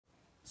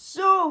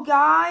So,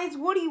 guys,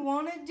 what do you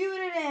want to do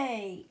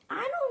today?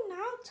 I don't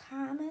know,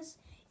 Thomas.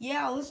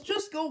 Yeah, let's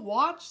just go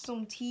watch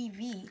some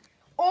TV.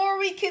 Or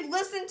we could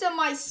listen to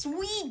my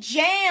sweet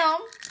jam.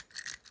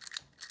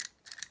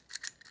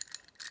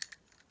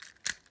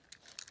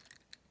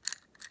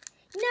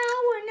 No,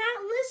 we're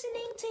not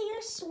listening to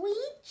your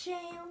sweet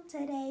jam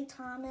today,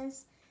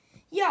 Thomas.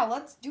 Yeah,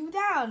 let's do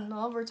that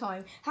another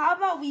time. How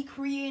about we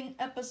create an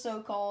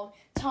episode called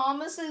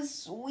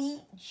Thomas's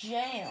Sweet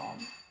Jam?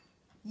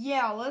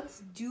 Yeah, let's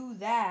do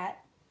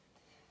that.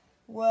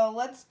 Well,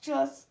 let's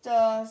just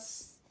go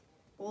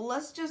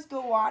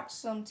watch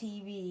some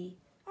TV.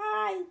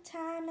 Alright,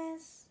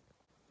 Thomas.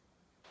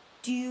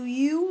 Do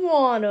you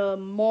want a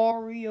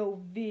Mario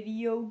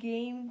video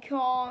game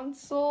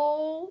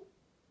console?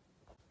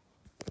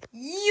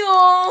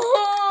 Yo!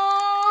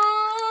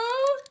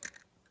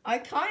 I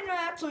kind of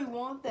actually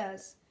want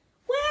this.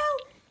 Well,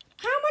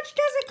 how much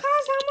does it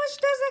cost? How much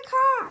does it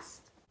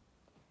cost?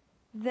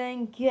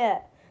 Then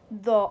get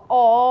the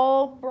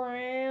all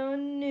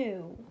brand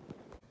new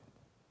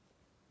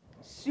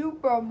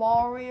Super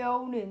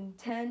Mario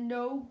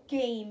Nintendo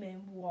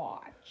Game &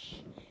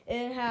 Watch.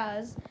 It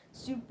has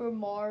Super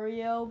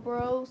Mario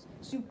Bros.,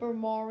 Super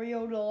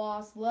Mario The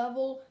Lost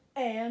Level,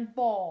 and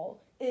Ball.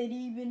 It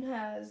even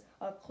has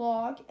a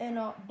clock and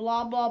a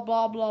blah, blah,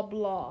 blah, blah,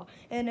 blah.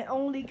 And it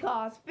only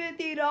costs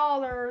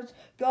 $50.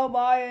 Go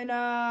buy it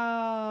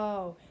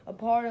now. A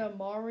part of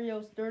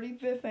Mario's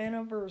 35th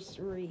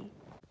anniversary.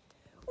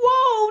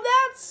 Whoa,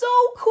 that's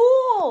so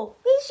cool.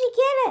 We should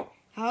get it.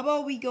 How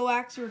about we go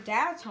ask your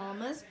dad,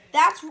 Thomas?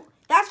 That's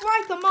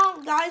right. Come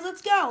on, guys.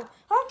 Let's go.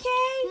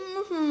 Okay.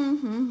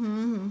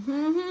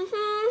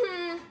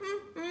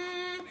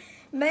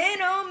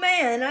 Man, oh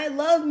man, I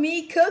love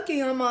me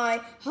cooking on my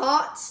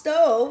hot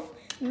stove.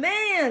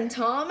 Man,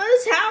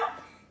 Thomas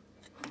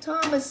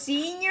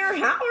Sr.,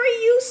 how are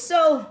you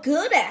so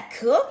good at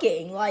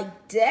cooking?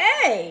 Like,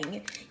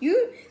 dang.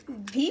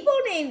 People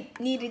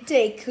need to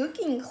take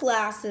cooking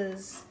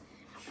classes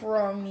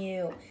from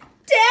you.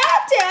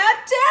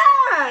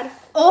 Dad!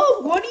 Oh,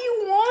 what do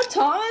you want,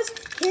 Thomas?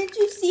 Can't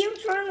you see I'm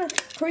trying to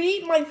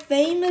create my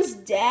famous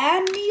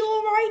dad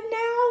meal right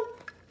now?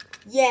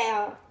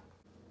 Yeah.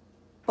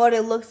 But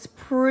it looks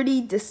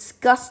pretty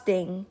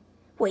disgusting.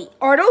 Wait,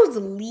 are those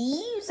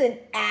leaves, an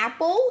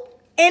apple,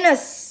 and a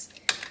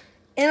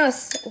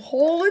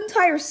whole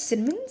entire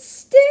cinnamon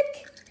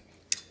stick?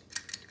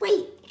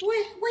 Wait,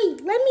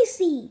 let me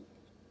see.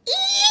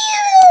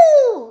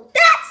 Ew!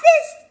 That's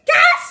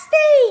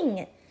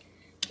disgusting!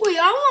 Wait,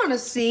 I want to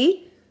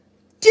see.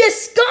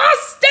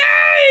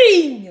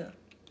 Disgusting!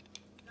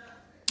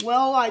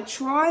 Well, I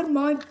tried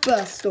my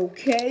best,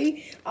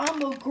 okay?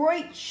 I'm a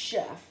great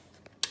chef.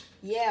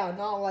 Yeah,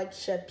 not like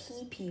Chef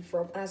Pee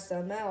from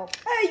SML.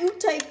 Hey, you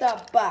take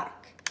that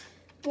back.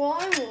 Well,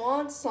 I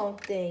want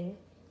something.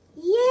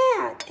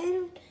 Yeah,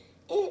 and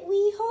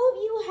we hope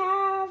you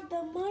have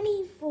the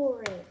money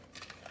for it.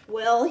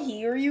 Well,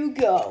 here you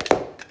go.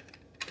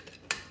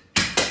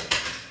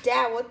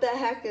 Dad, what the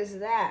heck is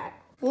that?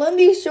 Let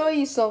me show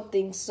you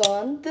something,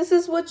 son. This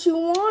is what you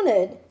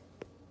wanted.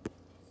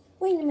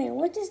 Wait a minute,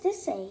 what does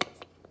this say?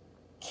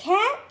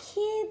 Cat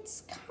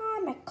Kids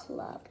Comic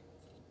Club.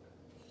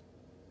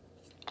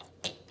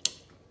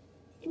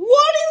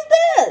 What is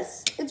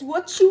this? It's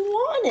what you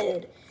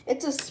wanted.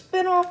 It's a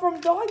spin-off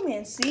from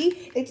Dogman.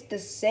 See, it's the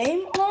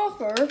same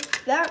author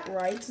that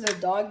writes the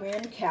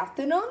Dogman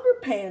Captain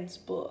Underpants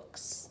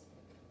books.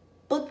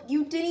 But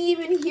you didn't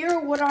even hear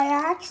what I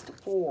asked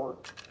for.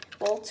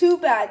 Well, too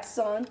bad,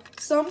 son.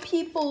 Some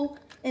people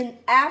in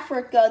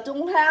Africa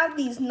don't have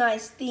these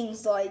nice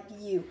things like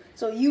you.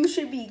 So you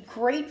should be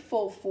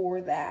grateful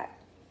for that.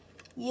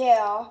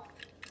 Yeah.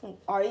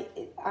 I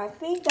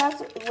think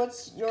that's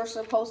what you're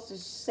supposed to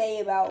say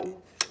about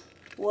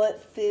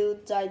what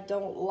foods I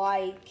don't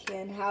like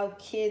and how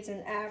kids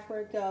in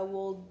Africa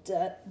will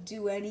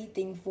do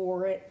anything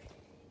for it.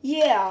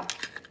 Yeah,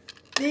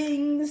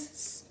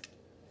 things,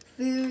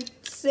 food,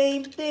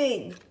 same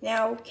thing.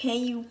 Now, can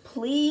you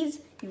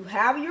please, you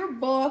have your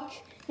book.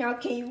 Now,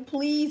 can you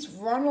please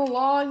run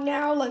along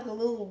now like a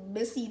little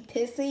missy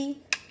pissy?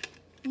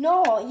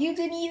 No, you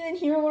didn't even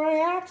hear what I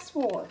asked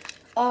for.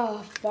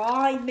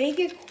 Fine, make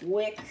it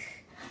quick.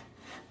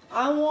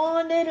 I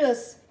wanted a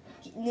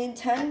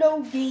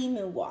Nintendo Game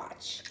 &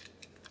 Watch.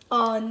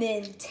 A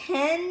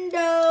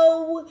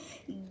Nintendo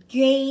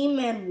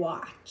Game &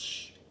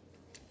 Watch.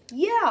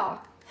 Yeah,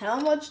 how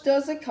much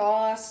does it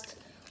cost?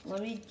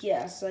 Let me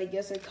guess. I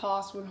guess it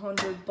costs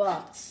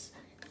 $100.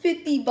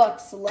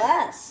 $50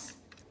 less.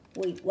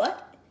 Wait,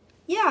 what?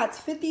 Yeah, it's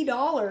 $50.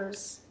 Well,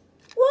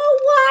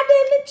 why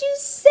didn't you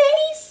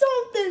say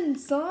something,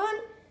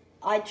 son?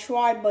 I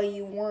tried, but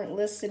you weren't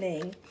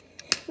listening.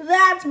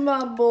 That's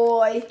my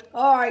boy.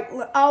 All right,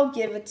 I'll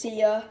give it to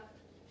you.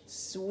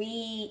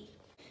 Sweet.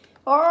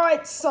 All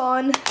right,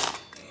 son.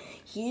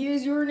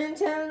 Here's your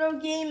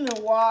Nintendo Game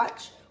 &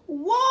 Watch.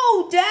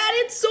 Whoa, Dad,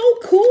 it's so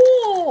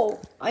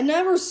cool. I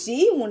never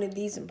seen one of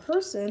these in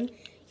person.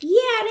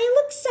 Yeah, they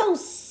look so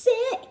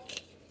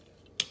sick.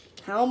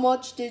 How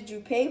much did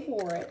you pay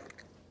for it?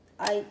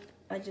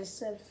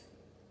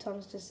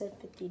 Thomas just said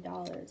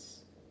 $50.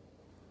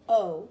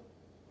 Oh.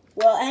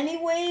 Well,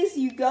 anyways,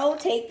 you go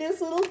take this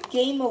little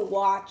Game &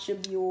 Watch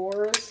of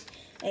yours,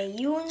 and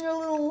you and your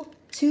little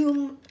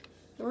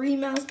three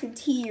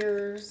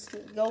musketeers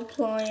go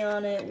play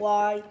on it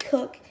while I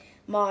cook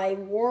my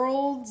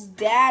world's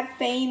dad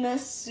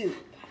famous soup.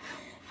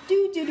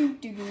 Do do do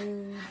do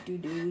do do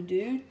do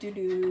do do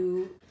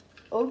do.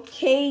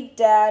 Okay,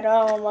 Dad.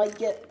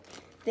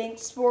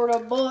 Thanks for the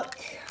book.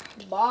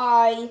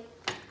 Bye.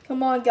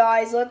 Come on,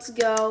 guys. Let's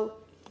go.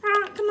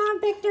 Come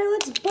on, Victor.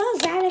 Let's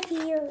buzz out of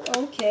here.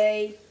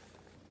 Okay.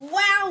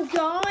 Wow,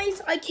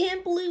 guys! I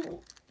can't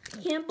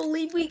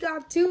believe we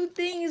got 2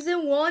 things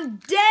in one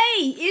day.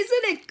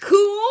 Isn't it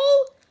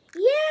cool?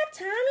 Yeah,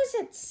 Thomas,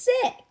 it's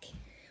sick.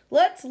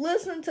 Let's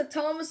listen to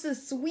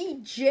Thomas's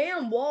sweet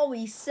jam while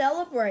we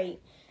celebrate.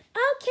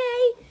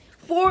 Okay.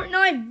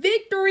 Fortnite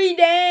victory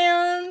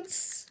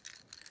dance.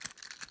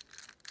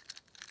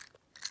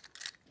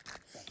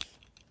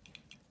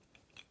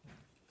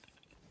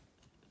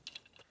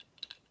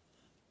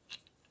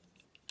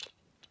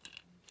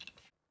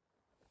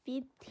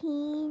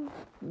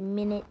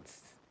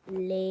 Minutes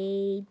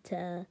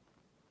later.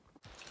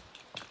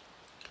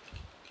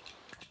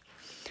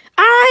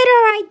 All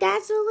right.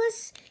 That's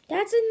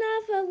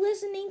enough of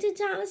listening to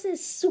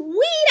Thomas's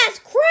sweet as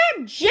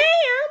crab jam.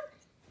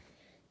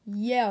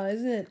 Yeah,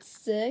 isn't it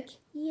sick?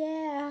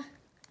 Yeah.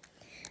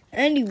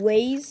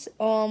 Anyways,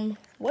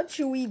 what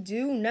should we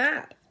do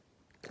now?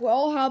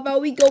 Well, how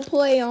about we go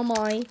play on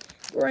my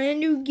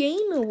brand new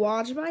Game &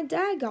 Watch my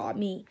dad got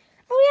me?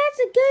 Oh, that's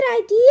a good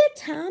idea,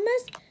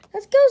 Thomas.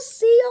 Let's go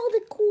see all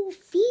the cool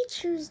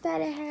features that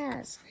it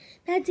has.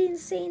 That didn't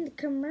say in the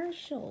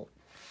commercial.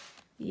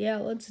 Yeah,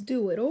 let's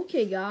do it.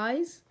 Okay,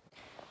 guys.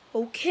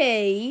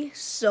 Okay,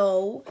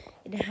 so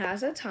it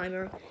has a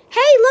timer.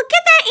 Hey, look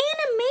at that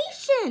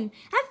animation.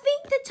 I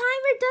think the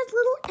timer does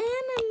little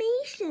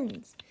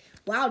animations.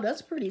 Wow,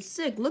 that's pretty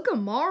sick. Look at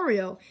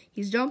Mario.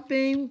 He's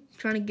jumping,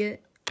 trying to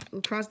get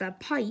across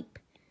that pipe.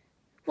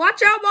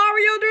 Watch out,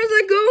 Mario. There's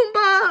a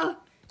Goomba.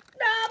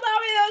 No,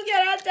 Mario's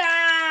gonna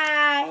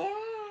die. Yeah.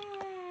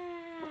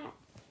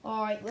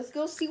 All right, let's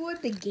go see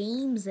what the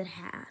games it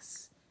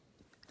has.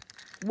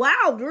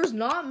 Wow, there's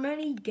not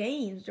many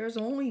games. There's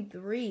only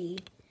 3.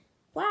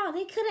 Wow,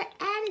 they could have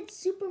added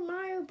Super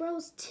Mario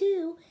Bros.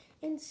 2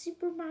 and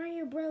Super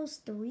Mario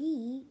Bros.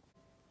 3.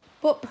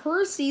 But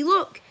Percy,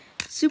 look.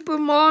 Super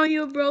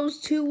Mario Bros.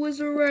 2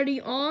 was already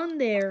on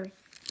there.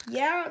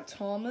 Yeah,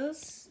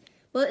 Thomas.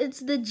 But it's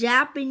the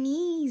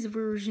Japanese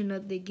version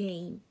of the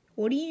game.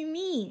 What do you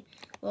mean?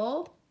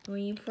 Well,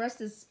 when you press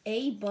this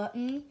A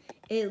button,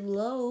 it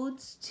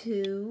loads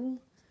to...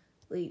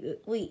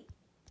 Wait.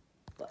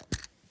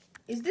 What?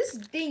 Is this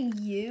thing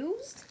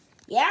used?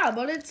 Yeah,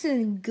 but it's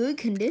in good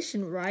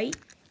condition, right?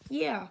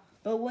 Yeah,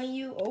 but when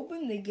you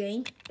open the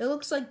game, it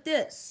looks like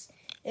this.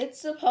 It's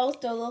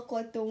supposed to look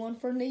like the one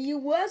from the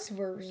US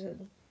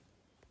version.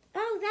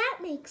 Oh,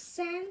 that makes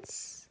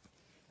sense.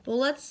 Well,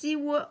 let's see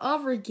what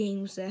other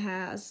games it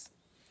has.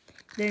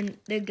 Then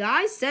the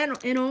guy said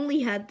it only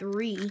had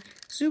 3.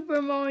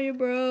 Super Mario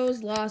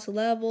Bros., Lost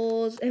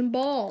Levels, and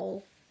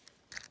Ball.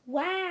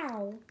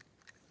 Wow.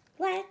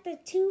 Like the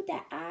 2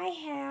 that I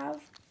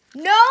have.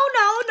 No,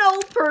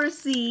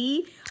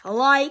 Percy.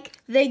 Like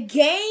the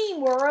game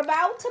we're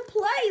about to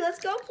play. Let's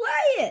go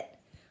play it.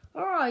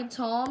 All right,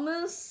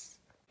 Thomas.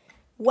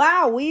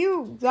 Wow, we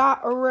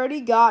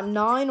already got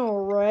 9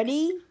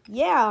 already.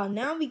 Yeah,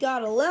 now we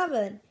got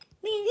 11.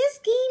 Man, this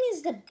game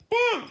is the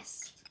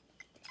best.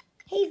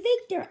 Hey,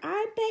 Victor,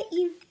 I bet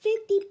you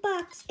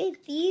 $50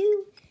 if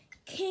you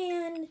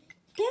can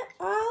get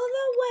all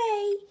the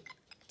way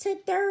to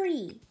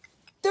 30.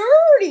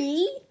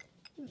 30?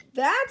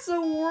 That's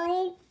a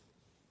world...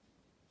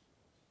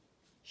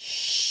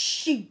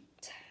 Shoot.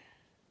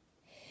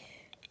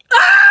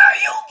 Are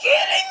you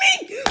kidding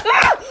me?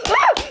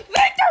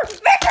 Victor,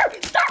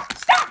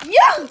 stop.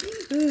 Yeah.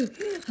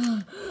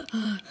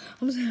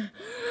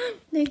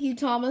 Thank you,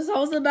 Thomas. I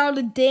was about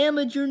to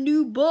damage your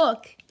new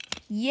book.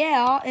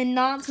 Yeah, and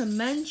not to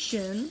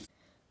mention,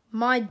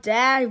 my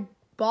dad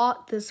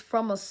bought this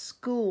from a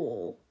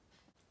school.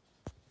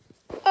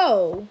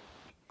 Oh.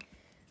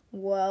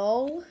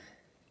 Well,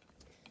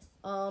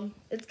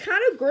 it's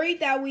kind of great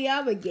that we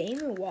have a Game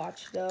 &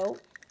 Watch, though.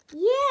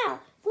 Yeah,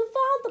 with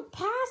all the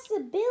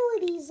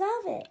possibilities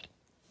of it.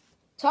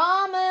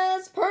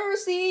 Thomas,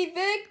 Percy,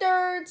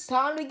 Victor, it's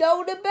time to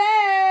go to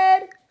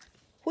bed.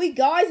 Wait,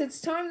 guys, it's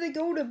time to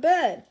go to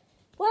bed.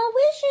 Well,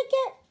 we should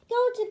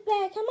go to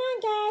bed. Come on,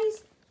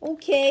 guys.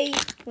 Okay,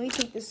 let me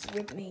take this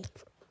with me.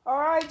 All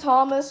right,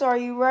 Thomas, are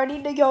you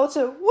ready to go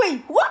to...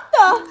 Wait, what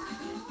the...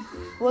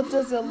 What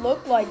does it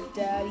look like,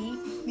 Daddy?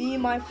 Me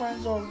and my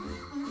friends are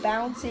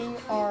bouncing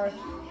our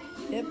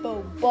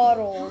hippo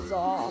buttles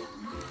off.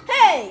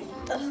 Hey!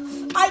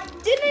 Didn't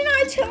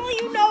I tell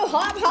you no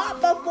hop hop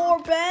before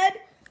bed?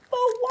 But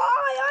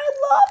why? I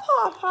love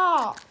hop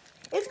hop.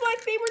 It's my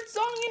favorite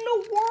song in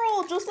the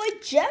world, just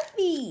like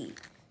Jeffy.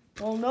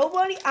 Well,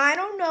 I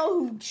don't know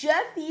who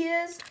Jeffy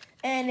is.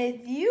 And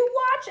if you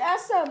watch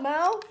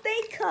SML,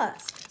 they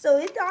cuss. So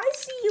if I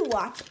see you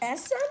watch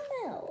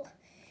SML,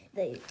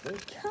 the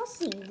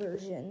cussing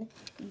version,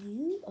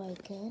 you are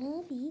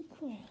gonna be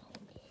grounded.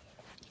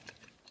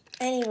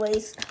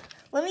 Anyways,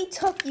 let me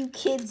tuck you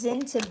kids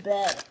into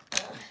bed.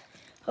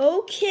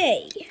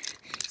 Okay,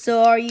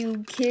 so are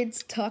you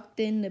kids tucked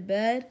into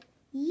bed?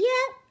 Yep.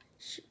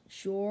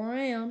 Sure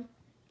am.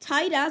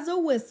 Tight as a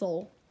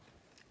whistle.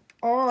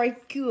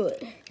 Alright,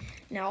 good.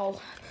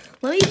 Now,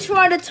 let me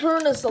try to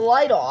turn this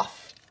light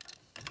off.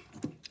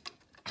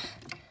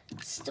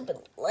 Stupid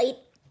light.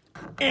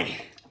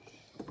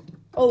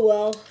 Oh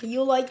well,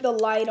 you like the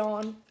light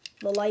on.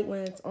 The light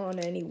when it's on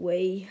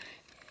anyway.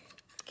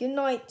 Good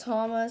night,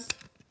 Thomas.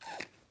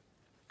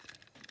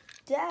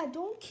 Dad,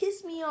 don't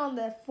kiss me on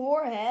the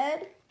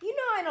forehead. You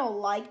know I don't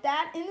like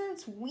that, and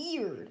it's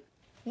weird.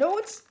 No,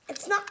 it's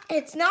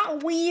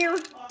not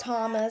weird,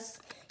 Thomas.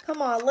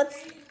 Come on,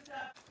 let's...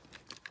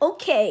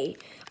 Okay,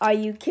 are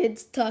you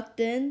kids tucked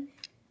in?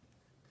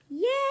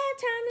 Yeah,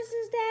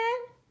 Thomas's dad.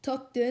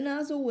 Tucked in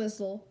as a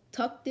whistle,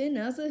 tucked in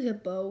as a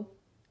hippo,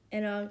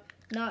 and I'm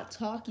not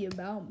talking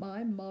about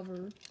my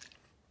mother.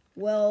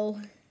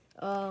 Well,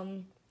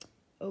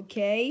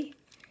 okay.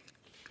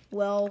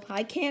 Well,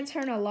 I can't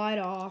turn a light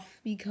off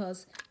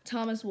because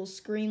Thomas will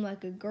scream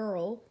like a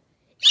girl.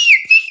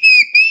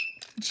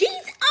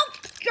 Jeez, oh,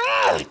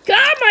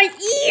 God, my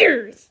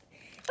ears!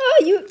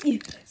 Oh, you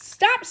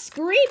stop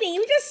screaming.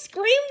 You just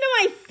screamed in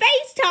my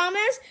face,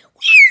 Thomas.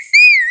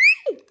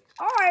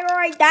 All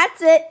right,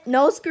 that's it.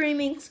 No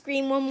screaming.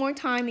 Scream one more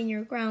time and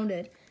you're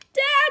grounded.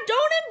 Dad,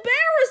 don't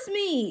embarrass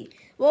me.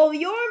 Well,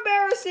 you're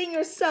embarrassing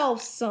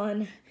yourself,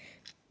 son.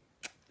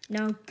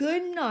 Now,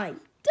 good night.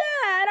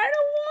 Dad, I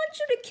don't want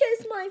you to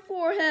kiss my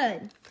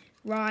forehead.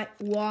 Right,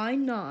 why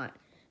not?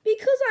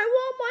 Because I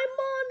want my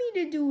mommy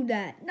to do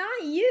that,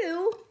 not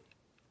you.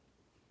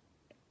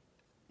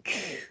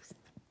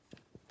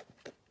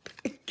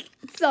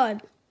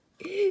 Son,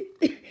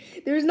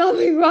 there's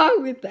nothing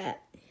wrong with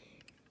that.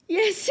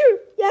 Yes,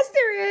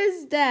 there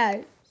is,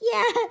 Dad.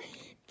 Yeah,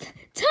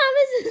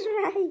 Thomas is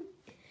right.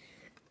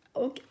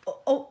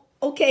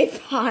 Okay,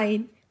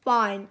 fine.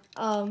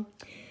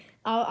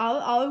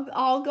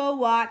 I'll go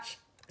watch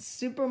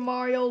Super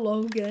Mario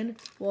Logan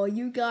while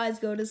you guys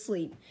go to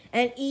sleep.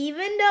 And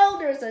even though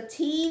there's a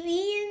TV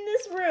in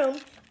this room,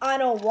 I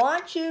don't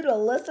want you to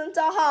listen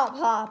to Hop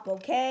Hop,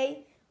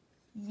 okay?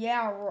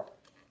 Yeah,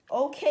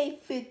 okay,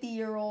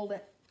 50-year-old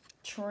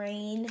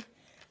train.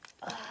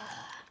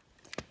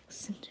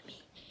 Listen to me.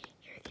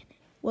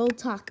 We'll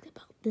talk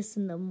about this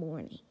in the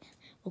morning,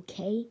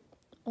 okay?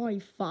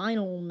 Alright, fine,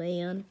 old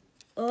man.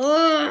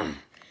 Ugh.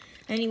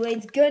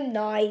 Anyways, good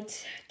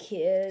night,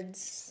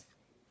 kids.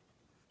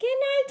 Good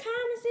night,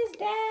 Thomas's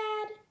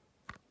dad.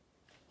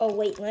 Oh,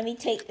 wait, let me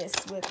take this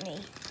with me.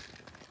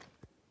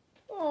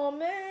 Oh,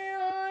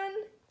 man.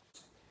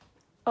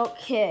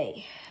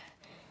 Okay.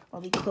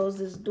 Let me close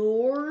this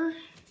door.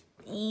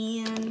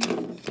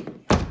 And,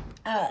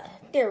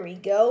 there we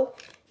go.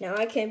 Now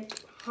I can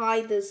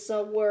hide this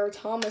somewhere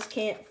Thomas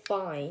can't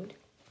find.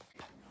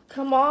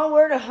 Come on,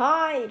 where to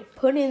hide?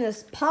 Put in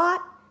this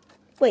pot.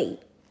 Wait,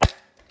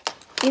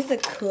 is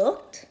it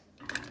cooked?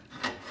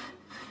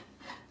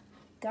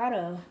 Got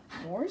a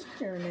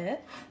moisture in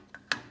it.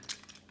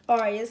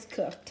 Alright, it's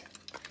cooked.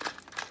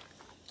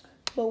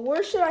 But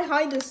where should I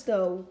hide this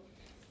though?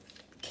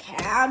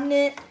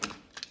 Cabinet?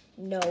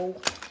 No.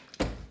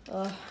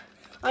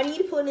 I need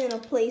to put it in a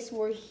place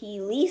where he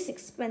least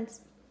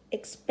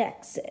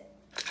expects it.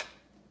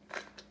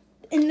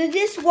 In the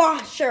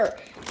dishwasher.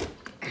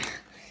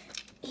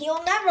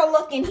 He'll never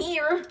look in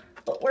here.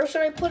 But where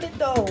should I put it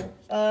though?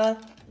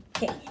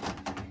 Okay.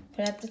 Put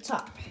it at the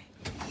top.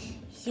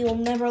 He'll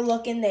never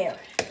look in there.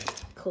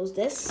 Close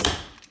this.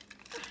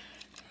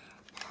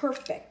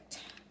 Perfect.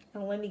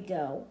 Now let me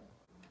go.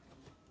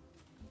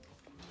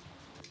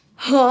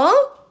 Huh?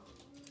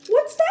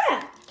 What's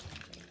that?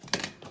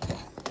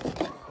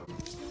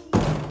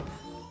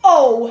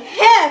 Oh,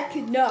 heck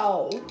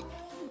no!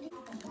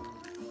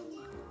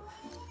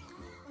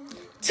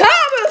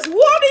 Thomas,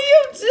 what are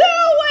you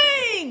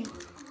doing?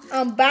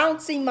 I'm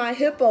bouncing my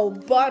hippo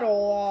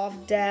buttle off,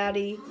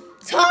 Daddy.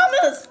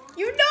 Thomas,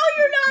 you know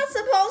you're not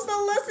supposed to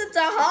listen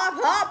to Hop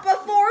Hop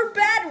before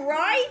bed,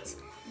 right?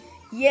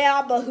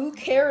 Yeah, but who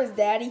cares,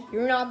 Daddy?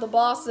 You're not the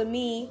boss of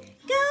me.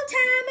 Go,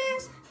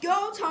 Thomas!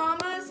 Go,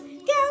 Thomas!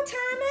 Go,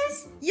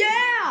 Thomas!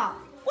 Yeah!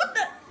 What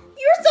the?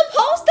 You're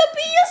supposed to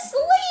be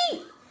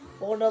asleep!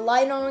 Well, the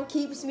light on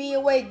keeps me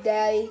awake,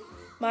 Daddy.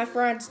 My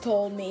friends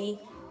told me.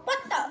 What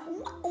the?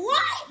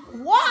 Why?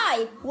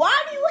 Why?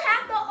 Why do you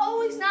have to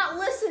always not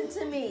listen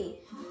to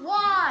me?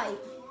 Why?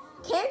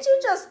 Can't you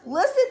just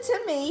listen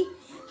to me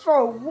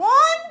for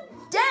one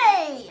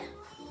day?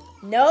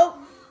 Nope.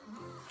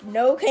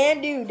 No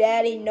can do,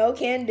 Daddy. No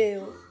can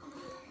do.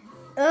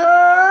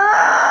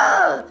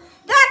 That's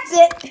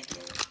it.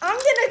 I'm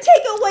gonna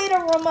take away the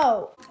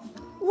remote.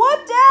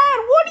 What, Dad?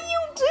 What are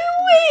you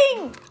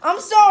doing? I'm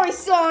sorry,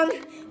 son.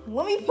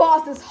 Let me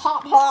pause this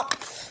Hop Hop.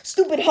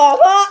 Stupid Hop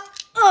Hop.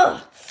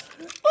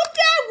 But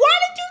Dad, why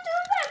did you do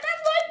that?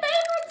 That's my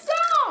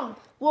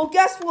Well,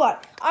 guess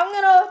what? I'm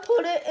gonna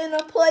put it in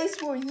a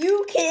place where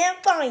you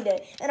can't find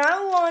it. And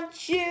I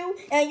want you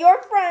and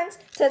your friends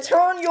to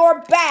turn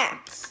your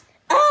backs.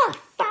 Oh,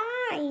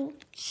 fine.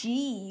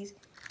 Jeez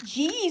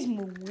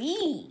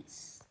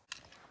Louise.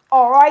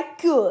 Alright,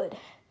 good.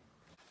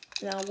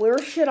 Now,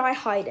 where should I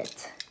hide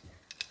it?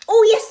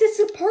 Oh, yes, this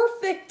is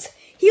perfect.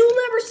 He'll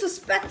never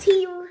suspect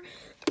here.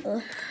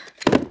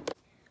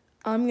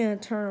 I'm gonna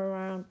turn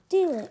around.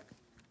 Do it.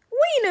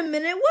 Wait a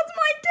minute, what's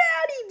my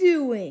daddy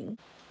doing?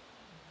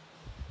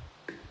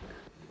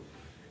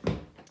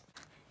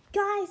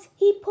 Guys,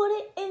 he put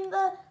it in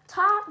the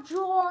top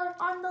drawer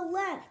on the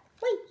left.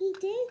 Wait, he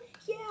did?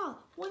 Yeah,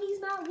 when he's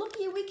not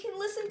looking, we can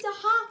listen to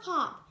Hop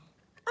Hop.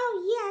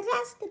 Oh, yeah,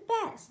 that's the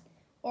best.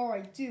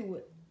 Alright, do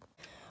it.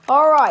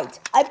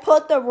 Alright, I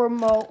put the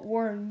remote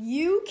where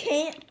you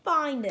can't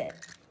find it.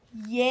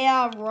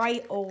 Yeah,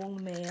 right, old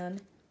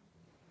man.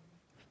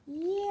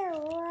 Yeah,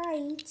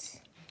 right.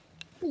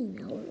 We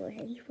know where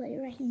he put it,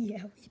 right?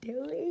 Yeah, we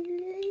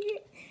do.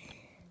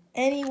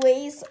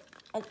 Anyways,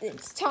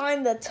 it's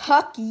time to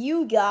tuck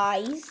you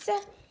guys.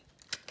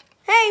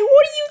 Hey,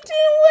 what are you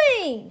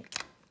doing?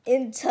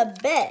 Into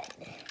bed.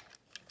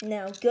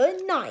 Now,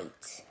 good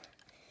night.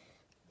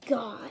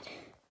 God,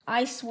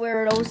 I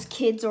swear those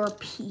kids are a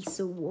piece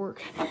of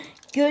work.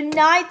 Good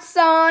night,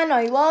 son.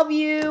 I love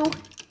you.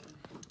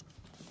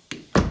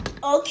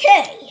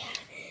 Okay,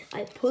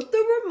 I put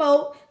the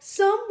remote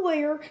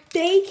somewhere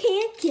they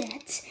can't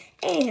get,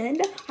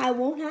 and I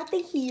won't have to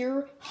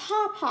hear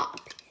Hop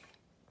Hop.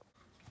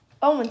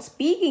 Oh, and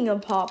speaking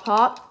of Hop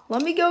Hop,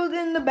 let me go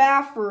in the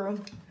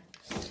bathroom.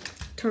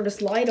 Turn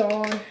this light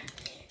on.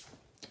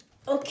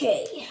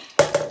 Okay.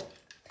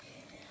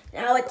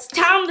 Now it's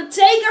time to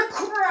take a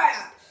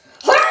crap.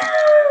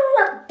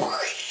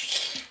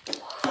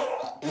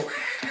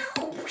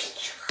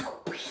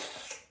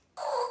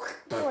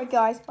 Alright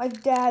guys, my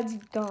dad's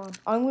gone.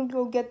 I'm gonna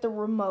go get the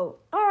remote.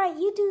 All right,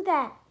 you do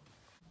that.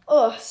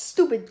 Ugh,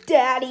 stupid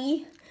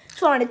daddy.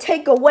 Trying to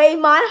take away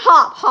my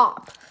Hop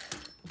Hop.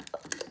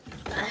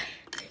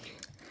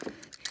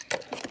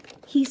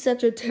 He's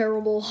such a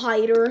terrible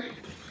hider.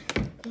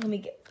 Let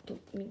me do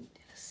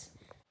this.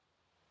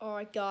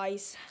 Alright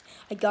guys,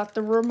 I got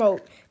the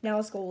remote. Now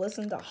let's go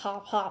listen to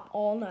Hop Hop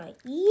all night.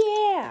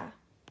 Yeah.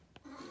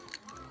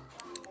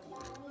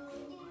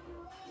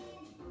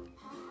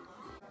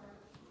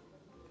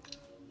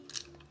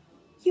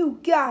 You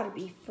gotta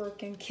be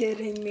freaking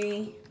kidding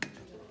me.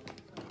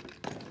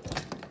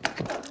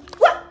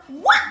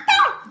 What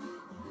the?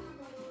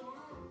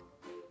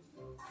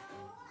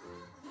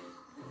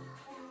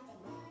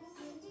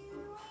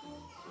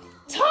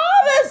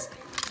 Thomas!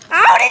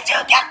 How did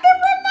you get the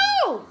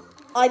remote?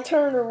 I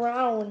turned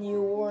around when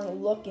you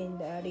weren't looking,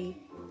 Daddy.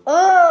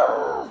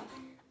 Ugh!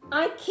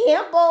 I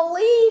can't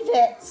believe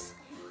it.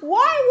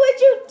 Why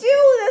would you do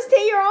this to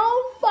your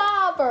own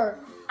father?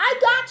 I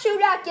got you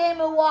that Game &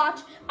 Watch.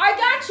 I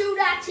got you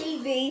that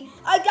TV.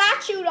 I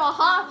got you the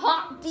Hop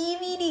Hop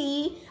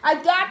DVD. I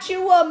got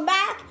you a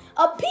Mac,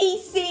 a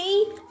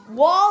PC,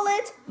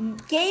 wallet,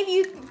 gave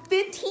you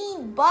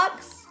 15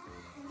 bucks,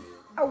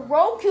 a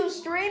Roku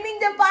streaming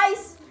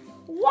device.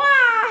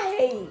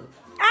 Why?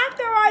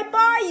 After I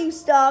buy you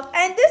stuff,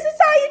 and this is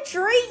how you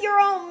treat your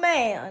own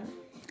man.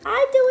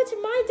 I do it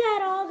to my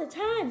dad all the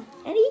time,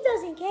 and he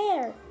doesn't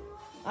care.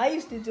 I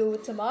used to do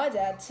it to my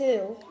dad,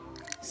 too.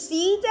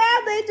 See,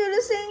 Dad, they do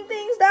the same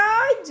things that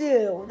I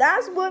do.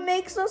 That's what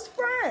makes us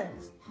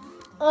friends.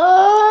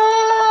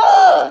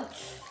 Ugh!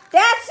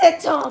 That's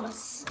it,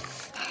 Thomas.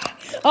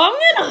 I'm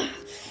done.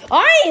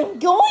 I am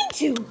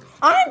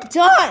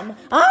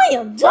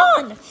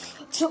done.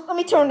 So, let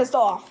me turn this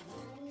off.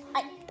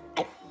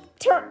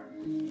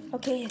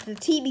 Okay, the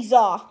TV's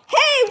off.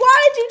 Hey,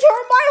 why did you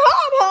turn my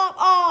Hop Hop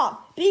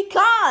off?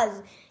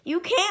 Because you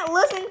can't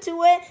listen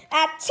to it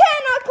at 10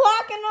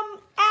 o'clock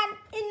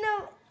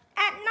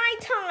at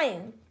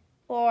nighttime.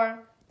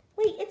 Or,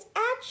 wait, it's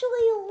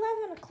actually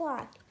 11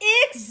 o'clock.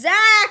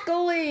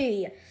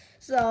 Exactly.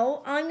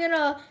 So, I'm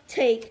gonna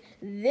take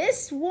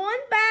this one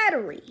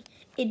battery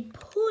and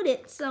put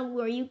it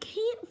somewhere you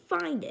can't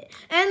find it.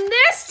 And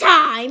this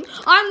time,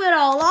 I'm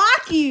gonna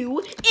lock you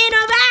in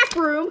a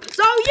bathroom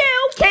so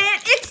you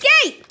can't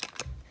escape.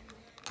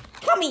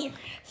 Come here.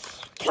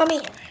 Come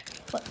here.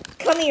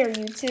 Come here,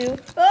 you two.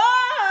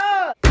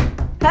 Ah!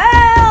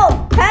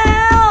 Help!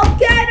 Help!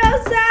 Get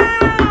us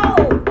out!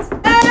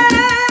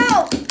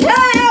 Help!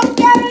 Help!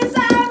 Get us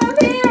out of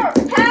here!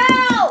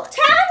 Help!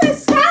 Thomas,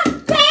 stop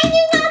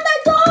banging on the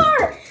door!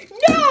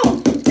 No!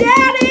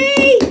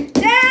 Daddy!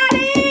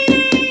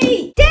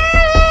 Daddy!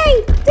 Daddy!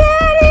 Daddy!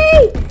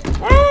 Daddy!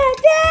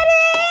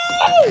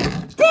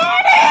 Daddy!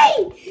 Daddy!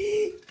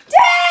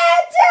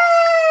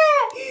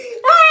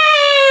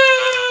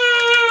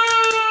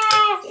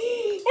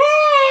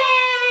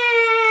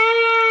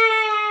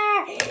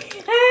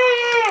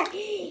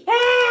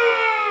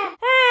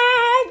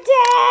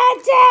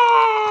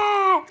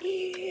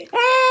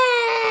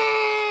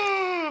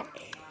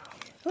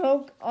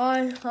 Oh,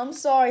 I'm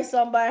sorry,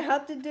 son, but I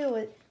have to do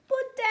it.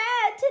 But,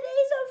 Dad,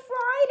 today's a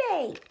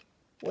Friday.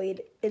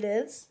 Wait, it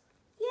is?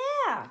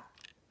 Yeah. Yeah.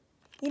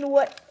 You know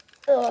what?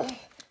 Ugh.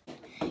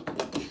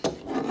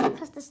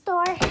 Cause the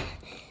store.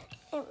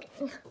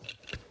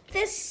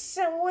 This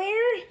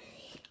where?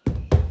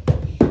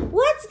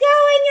 What's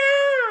going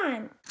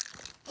on?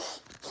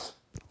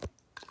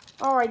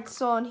 All right,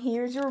 son.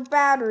 Here's your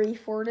battery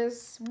for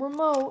this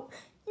remote.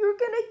 You're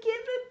gonna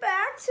give it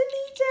back to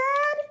me,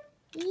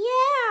 Dad?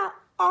 Yeah.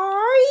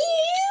 Are you?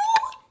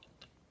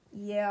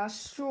 Yeah,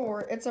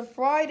 sure. It's a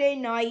Friday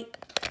night,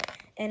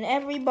 and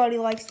everybody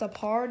likes to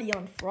party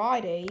on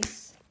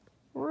Fridays.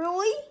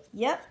 Really?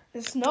 Yep.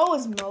 The snow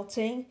is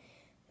melting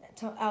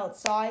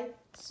outside.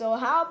 So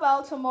how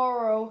about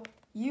tomorrow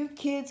you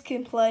kids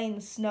can play in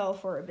the snow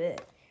for a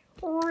bit?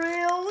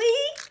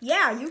 Really?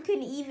 Yeah, you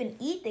can even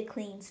eat the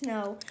clean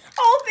snow.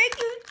 Oh, thank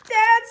you,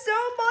 Dad, so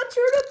much.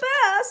 You're the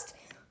best.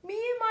 Me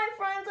and my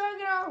friends are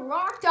gonna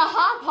rock the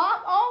hop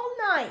hop all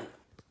night.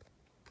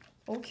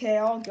 Okay,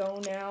 I'll go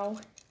now.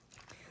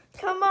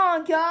 Come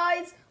on,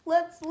 guys.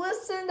 Let's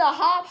listen to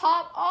hop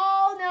hop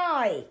all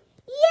night.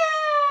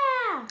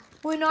 Yeah.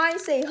 When I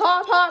say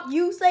hop hop,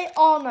 you say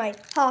all night.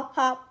 Hop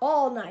hop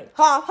all night.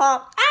 Hop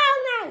hop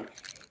all night.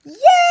 Yeah.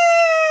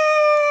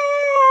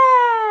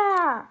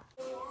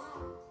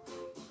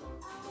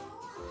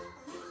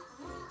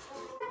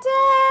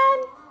 Dad.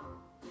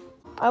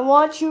 I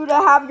want you to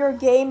have your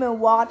game and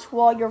watch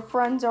while your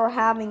friends are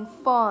having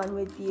fun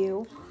with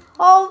you.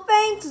 Oh,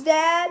 thanks,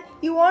 Dad.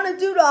 You want to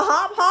do the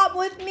hop hop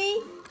with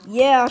me?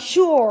 Yeah,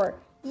 sure.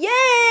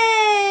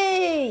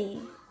 Yay!